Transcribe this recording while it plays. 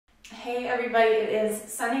Hey everybody, it is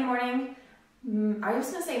Sunday morning. I was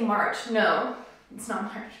gonna say March. No, it's not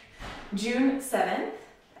March. June 7th,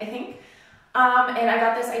 I think. And I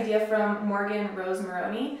got this idea from Morgan Rose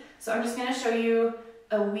Moroney. So I'm just gonna show you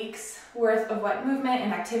a week's worth of what movement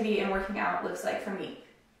and activity and working out looks like for me.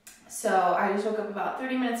 So I just woke up about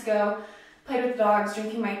 30 minutes ago, played with the dogs,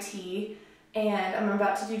 drinking my tea, and I'm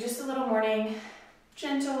about to do just a little morning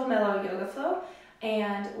gentle, mellow yoga flow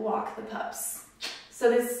and walk the pups. So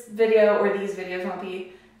this video, or these videos, won't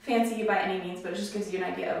be fancy by any means, but it just gives you an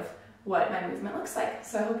idea of what my movement looks like.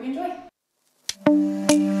 So I hope you enjoy.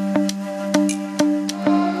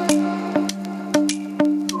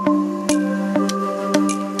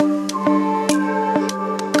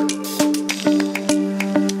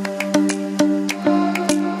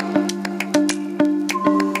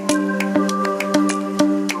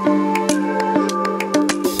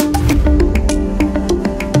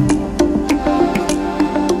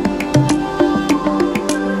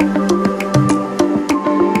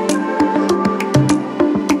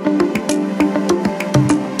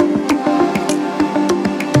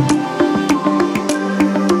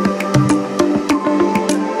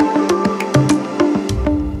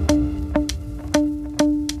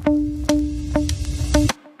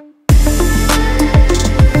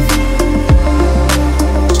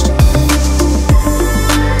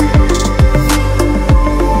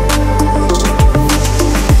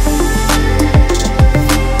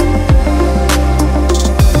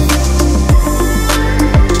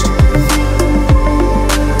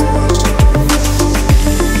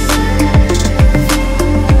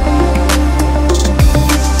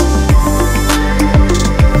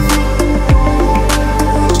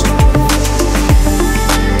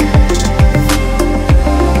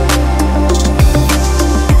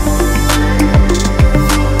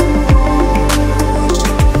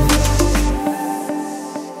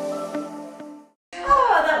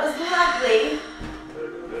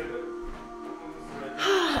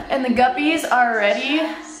 And the guppies are ready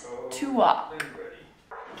to walk.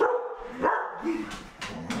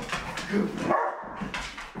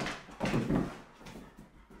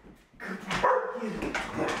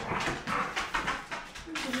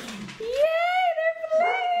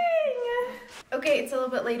 Okay, it's a little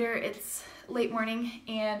bit later, it's late morning,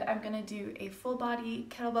 and I'm gonna do a full body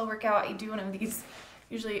kettlebell workout. I do one of these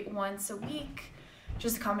usually once a week,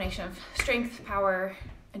 just a combination of strength, power,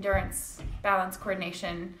 endurance, balance,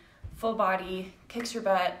 coordination, full body, kicks your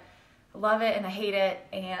butt. I love it and I hate it,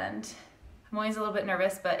 and I'm always a little bit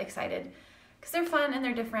nervous but excited because they're fun and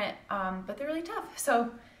they're different, but they're really tough. So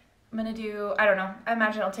I'm gonna do, I don't know, I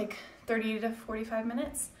imagine it'll take 30 to 45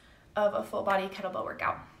 minutes of a full body kettlebell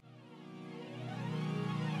workout.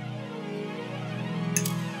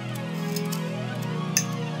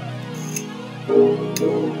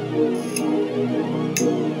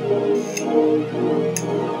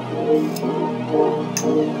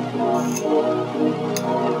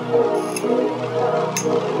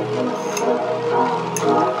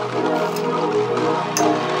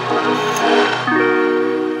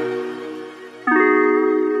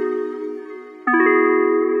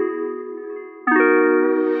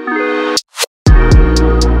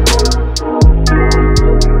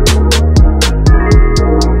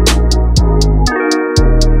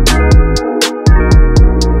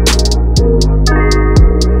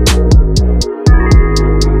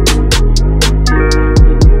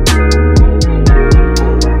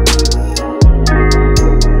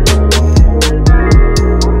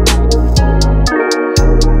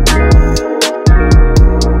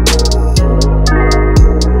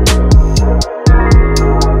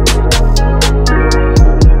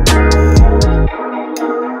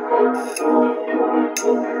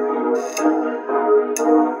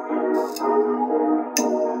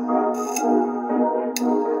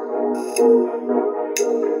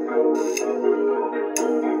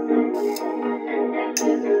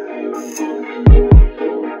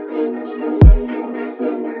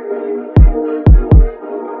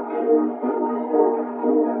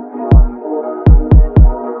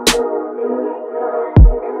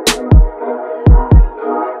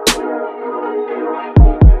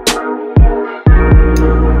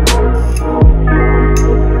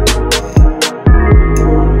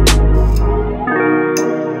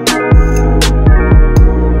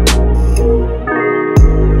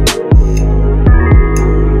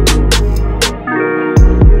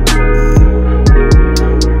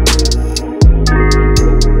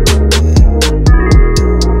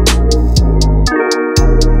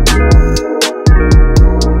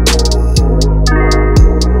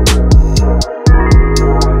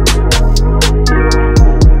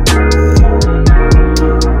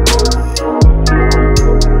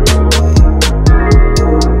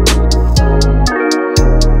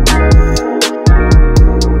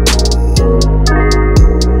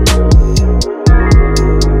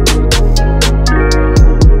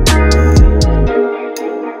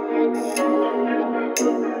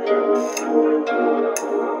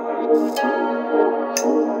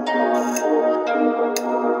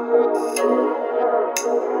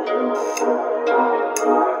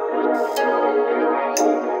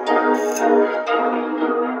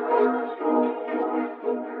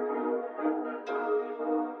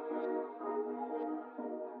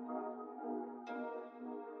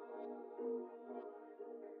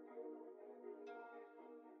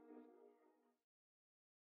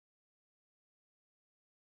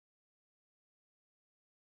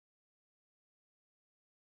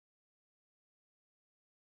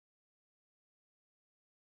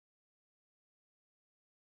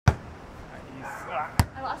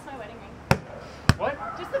 I lost my wedding ring. What?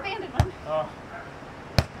 Just the banded one. Oh.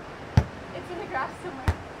 It's in the grass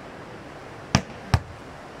somewhere.